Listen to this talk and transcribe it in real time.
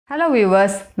Hello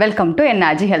viewers, welcome to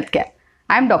NRG Healthcare.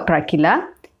 I am Dr. Akila.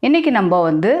 இன்னைக்கு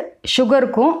நம்ம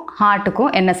சுகருக்கும்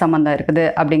ஹார்ட்டுக்கும் என்ன சம்பந்தம்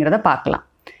இருக்குது அப்படிங்கறத பார்க்கலாம்.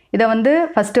 இத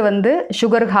ஃபர்ஸ்ட்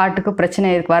சுகர் ஹார்ட்டுக்கு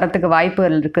பிரச்சனை வரதுக்கு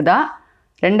வாய்ப்புகள் இருக்குதா?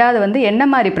 ரெண்டாவது என்ன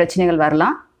மாதிரி பிரச்சனைகள்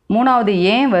வரலாம்? மூணாவது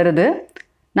ஏன் வருது?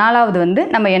 நாலாவது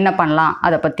நம்ம என்ன பண்ணலாம்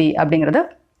அத பத்தி அப்படிங்கறத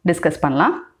டிஸ்கஸ்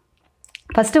பண்ணலாம்.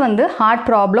 ஃபர்ஸ்ட் ஹார்ட்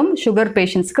ப்ராப்ளம் சுகர்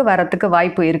பேஷண்ட்ஸ்க்கு வரதுக்கு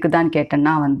வாய்ப்பு இருக்குதான்னு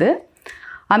கேட்டேன்னா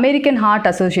அமெரிக்கன் ஹார்ட்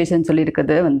அசோசியேஷன்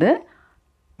சொல்லியிருக்குது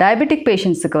டயபெட்டிக்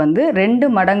பேஷண்ட்ஸுக்கு 2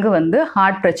 மடங்கு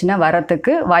ஹார்ட் பிரச்சனை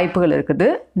வரத்துக்கு வாய்ப்புகள்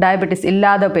இருக்குது டயபெட்டிஸ்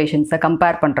இல்லாத பேஷண்ட்ஸை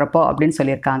கம்பேர் பண்ணுறப்போ அப்படின்னு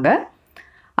சொல்லியிருக்காங்க.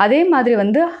 அதே மாதிரி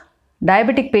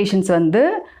டயபெட்டிக் பேஷண்ட்ஸ்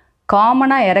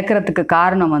காமனாக இறக்கிறதுக்கு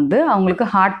காரணம் அவங்களுக்கு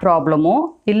ஹார்ட் ப்ராப்ளமோ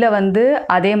இல்லை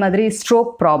அதே மாதிரி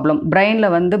ஸ்ட்ரோக் ப்ராப்ளம்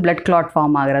பிரெயினில் பிளட் கிளாட்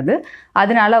ஃபார்ம் ஆகிறது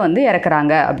அதனால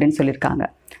இறக்குறாங்க அப்படின்னு சொல்லியிருக்காங்க.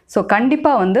 ஸோ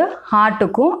கண்டிப்பாக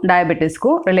ஹார்ட்டுக்கும்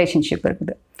டயபெட்டிஸ்க்கும் ரிலேஷன்ஷிப்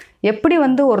இருக்குது. எப்படி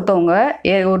ஒருத்தவங்க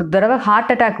ஒரு தடவை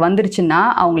ஹார்ட் அட்டாக் வந்துருச்சுன்னா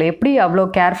அவங்கள எப்படி அவ்வளோ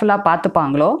கேர்ஃபுல்லாக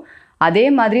பார்த்துப்பாங்களோ அதே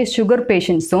மாதிரி சுகர்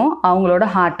பேஷண்ட்ஸும் அவங்களோட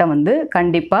ஹார்ட்டை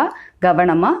கண்டிப்பாக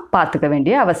கவனமாக பார்த்துக்க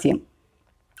வேண்டிய அவசியம்.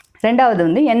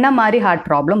 ரெண்டாவது என்ன மாதிரி ஹார்ட்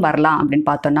ப்ராப்ளம் வரலாம் அப்படின்னு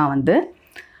பார்த்தோன்னா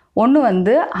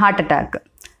ஒன்று ஹார்ட் அட்டாக்,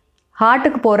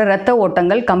 ஹார்ட்டுக்கு போகிற இரத்த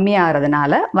ஓட்டங்கள்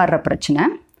கம்மியாகிறதுனால வர்ற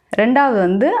பிரச்சனை.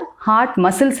 ரெண்டாவது ஹார்ட்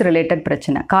மசில்ஸ் ரிலேட்டட்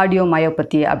பிரச்சனை,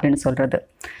 கார்டியோமயோபதி அப்படின்னு சொல்கிறது.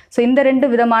 ஸோ இந்த 2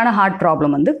 விதமான ஹார்ட்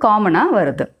ப்ராப்ளம் காமனாக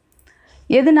வருது.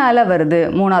 எதனால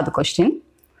வருது? மூணாவது கொஸ்டின்.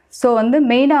 ஸோ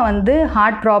மெயினாக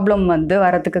ஹார்ட் ப்ராப்ளம்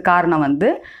வரதுக்கு காரணம்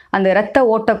அந்த இரத்த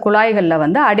ஓட்ட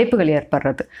குழாய்களில் அடைப்புகள்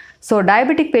ஏற்படுறது. ஸோ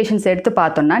டயபெட்டிக் பேஷண்ட்ஸ் எடுத்து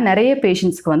பார்த்தோம்னா நிறைய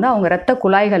பேஷண்ட்ஸ்க்கு அவங்க இரத்த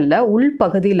குழாய்களில்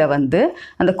உள்பகுதியில்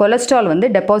அந்த கொலஸ்ட்ரால்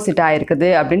டெபாசிட் ஆகிருக்குது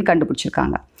அப்படின்னு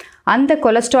கண்டுபிடிச்சிருக்காங்க. அந்த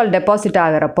கொலஸ்ட்ரால் டெபாசிட்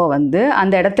ஆகிறப்போ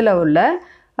அந்த இடத்துல உள்ள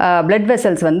பிளட்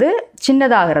வெசல்ஸ்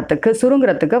சின்னதாகிறதுக்கு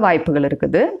சுருங்குறதுக்கு வாய்ப்புகள்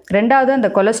இருக்குது. ரெண்டாவது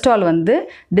அந்த கொலஸ்ட்ரால்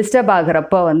டிஸ்டர்ப்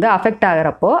ஆகிறப்போ அஃபெக்ட்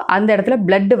ஆகிறப்போ அந்த இடத்துல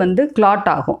பிளட்டு கிளாட்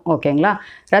ஆகும். ஓகேங்களா?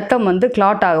 ரத்தம்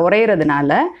கிளாட்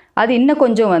உறையிறதுனால அது இன்னும்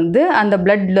கொஞ்சம் அந்த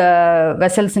பிளட்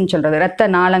வெசல்ஸ்ன்னு சொல்கிறது ரத்த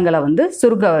நாளங்களை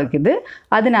சுருங்க வைக்குது.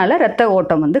 அதனால ரத்த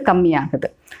ஓட்டம் கம்மியாகுது.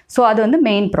 ஸோ அது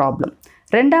மெயின் ப்ராப்ளம்.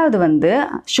 ரெண்டாவது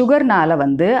சுகர்னால்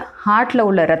ஹார்ட்டில்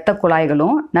உள்ள இரத்த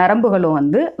குழாய்களும் நரம்புகளும்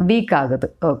வீக் ஆகுது.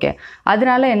 ஓகே,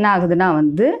 அதனால என்ன ஆகுதுன்னா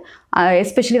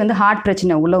எஸ்பெஷலி ஹார்ட்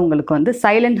பிரச்சனை உள்ளவங்களுக்கு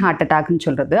சைலண்ட் ஹார்ட் அட்டாக்னு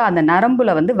சொல்கிறது அந்த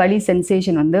நரம்பில் வலி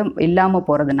சென்சேஷன் இல்லாமல்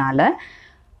போகிறதுனால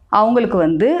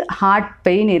அவங்களுக்கு ஹார்ட்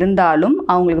பெயின் இருந்தாலும்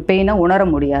அவங்களுக்கு பெயினை உணர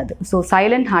முடியாது. ஸோ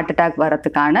சைலண்ட் ஹார்ட் அட்டாக்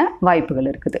வரத்துக்கான வாய்ப்புகள்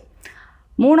இருக்குது.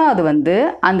 மூணாவது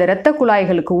அந்த இரத்த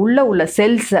குழாய்களுக்கு உள்ள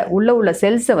செல்ஸை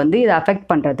இதை அஃபெக்ட்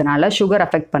பண்ணுறதுனால சுகர்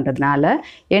அஃபெக்ட் பண்ணுறதுனால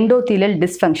எண்டோதீலியல்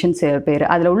டிஸ்ஃபங்க்ஷன்ஸ் பேர்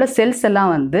அதில் உள்ள செல்ஸ்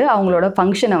எல்லாம் அவங்களோட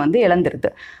ஃபங்க்ஷனை இழந்துருது.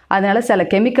 அதனால சில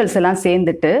கெமிக்கல்ஸ் எல்லாம்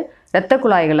சேர்ந்துட்டு இரத்த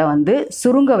குழாய்களை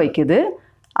சுருங்க வைக்குது.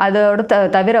 அதோட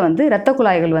தவிர இரத்த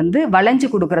குழாய்கள் வளைஞ்சு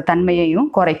கொடுக்குற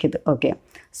தன்மையையும் குறைக்குது. ஓகே,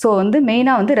 ஸோ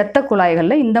மெயினாக இரத்த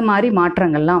குழாய்களில் இந்த மாதிரி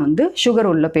மாற்றங்கள்லாம்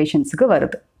சுகர் உள்ள பேஷண்ட்ஸுக்கு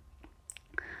வருது.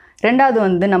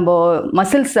 ரெண்டாவது நம்ம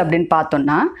மசில்ஸ் அப்படின்னு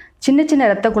பார்த்தோம்னா சின்ன சின்ன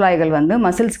இரத்த குழாய்கள்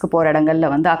மசில்ஸ்க்கு போகிற இடங்களில்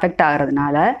அஃபெக்ட்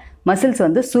ஆகிறதுனால மசில்ஸ்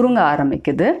சுருங்க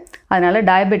ஆரம்பிக்குது. அதனால்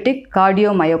டயபெட்டிக்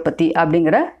கார்டியோமயோபதி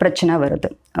அப்படிங்கிற பிரச்சனை வருது.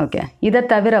 ஓகே, இதை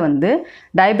தவிர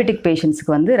டயபெட்டிக்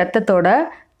பேஷண்ட்ஸுக்கு ரத்தத்தோட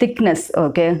திக்னஸ்,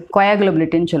 ஓகே,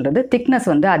 கொயாகுலபிலிட்டின்னு சொல்கிறது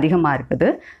திக்னஸ் அதிகமாக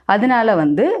இருக்குது. அதனால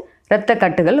இரத்த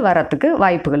கட்டுகள் வரத்துக்கு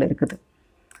வாய்ப்புகள் இருக்குது.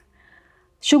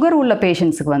 சுகர் உள்ள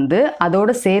பேஷண்ட்ஸுக்கு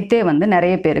அதோடு சேர்த்தே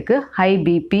நிறைய பேருக்கு high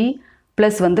BP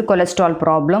plus cholesterol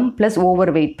problem plus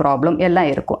over weight problem எல்லாம்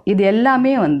இருக்கும். இது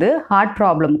எல்லாமே ஹார்ட்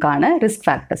ப்ராப்ளம்க்கான ரிஸ்க்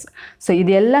ஃபேக்டர்ஸ். ஸோ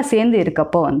இது எல்லாம் சேர்ந்து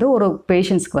இருக்கப்போ ஒரு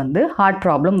பேஷண்ட்ஸ்க்கு ஹார்ட்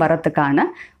ப்ராப்ளம் வரத்துக்கான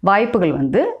வாய்ப்புகள்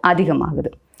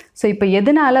அதிகமாகுது. ஸோ இப்போ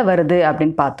எதனால் வருது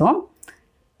அப்படின்னு பார்த்தோம்.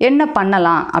 என்ன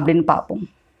பண்ணலாம் அப்படின்னு பார்ப்போம்.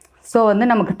 ஸோ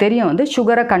நமக்கு தெரியும்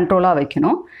சுகரை கண்ட்ரோலாக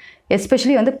வைக்கணும்.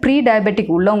 எஸ்பெஷலி ப்ரீ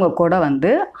டயபெட்டிக் உள்ளவங்க கூட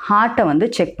ஹார்ட்டை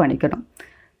செக் பண்ணிக்கணும்.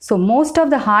 So most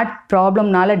of the heart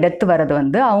ப்ராப்ளம்னால death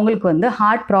வர்றது அவங்களுக்கு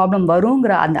ஹார்ட் ப்ராப்ளம்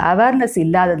வருங்கிற அந்த அவேர்னஸ்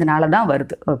இல்லாததுனால தான்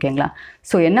வருது. ஓகேங்களா?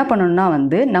 ஸோ என்ன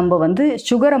பண்ணணும்னா நம்ம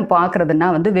சுகரை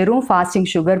பார்க்குறதுனா வெறும் ஃபாஸ்டிங்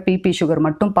சுகர் பிபி சுகர்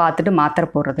மட்டும் பார்த்துட்டு மாத்திரை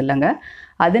போடுறது இல்லைங்க.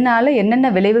 அதனால என்னென்ன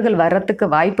விளைவுகள் வர்றதுக்கு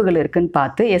வாய்ப்புகள் இருக்குதுன்னு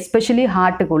பார்த்து எஸ்பெஷலி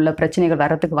ஹார்ட்டுக்கு உள்ள பிரச்சனைகள்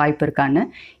வர்றதுக்கு வாய்ப்பு இருக்கான்னு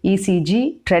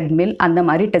இசிஜி ட்ரெட்மில் அந்த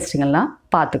மாதிரி டெஸ்டிங்கெல்லாம்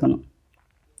பார்த்துக்கணும்.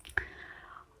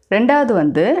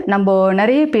 ரெண்டாவது நம்ம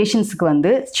நிறைய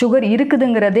பேஷண்ட்ஸுக்கு சுகர்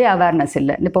இருக்குதுங்கிறதே அவேர்னஸ்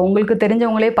இல்லை. இப்போ உங்களுக்கு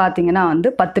தெரிஞ்சவங்களே பார்த்தீங்கன்னா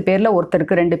 10 பேரில்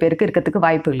ஒருத்தருக்கு 2 பேருக்கு இருக்கிறதுக்கு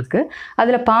வாய்ப்பு இருக்குது.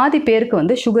 அதில் பாதி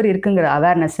பேருக்கு சுகர் இருக்குங்கிற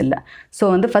அவேர்னஸ் இல்லை. ஸோ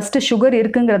ஃபஸ்ட்டு சுகர்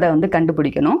இருக்குங்கிறத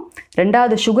கண்டுபிடிக்கணும்.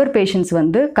 ரெண்டாவது சுகர்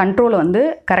பேஷண்ட்ஸ் கண்ட்ரோலை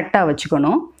கரெக்டாக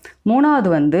வச்சுக்கணும்.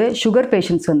 மூணாவது சுகர்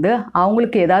பேஷண்ட்ஸ்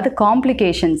அவங்களுக்கு ஏதாவது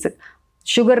காம்ப்ளிகேஷன்ஸ்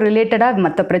சுகர் ரிலேட்டடாக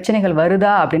மற்ற பிரச்சனைகள்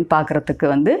வருதா அப்படின்னு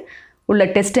பார்க்குறதுக்கு உள்ள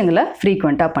டெஸ்ட்டுங்களை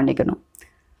ஃப்ரீக்வெண்ட்டாக பண்ணிக்கணும்.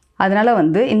 அதனால்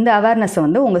வந்து இந்த அவேர்னஸை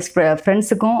வந்து உங்கள்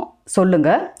ஃப்ரெண்ட்ஸுக்கும்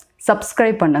சொல்லுங்கள்,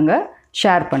 சப்ஸ்கிரைப் பண்ணுங்கள்,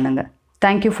 ஷேர் பண்ணுங்கள்.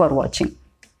 தேங்க்யூ ஃபார் வாட்சிங்.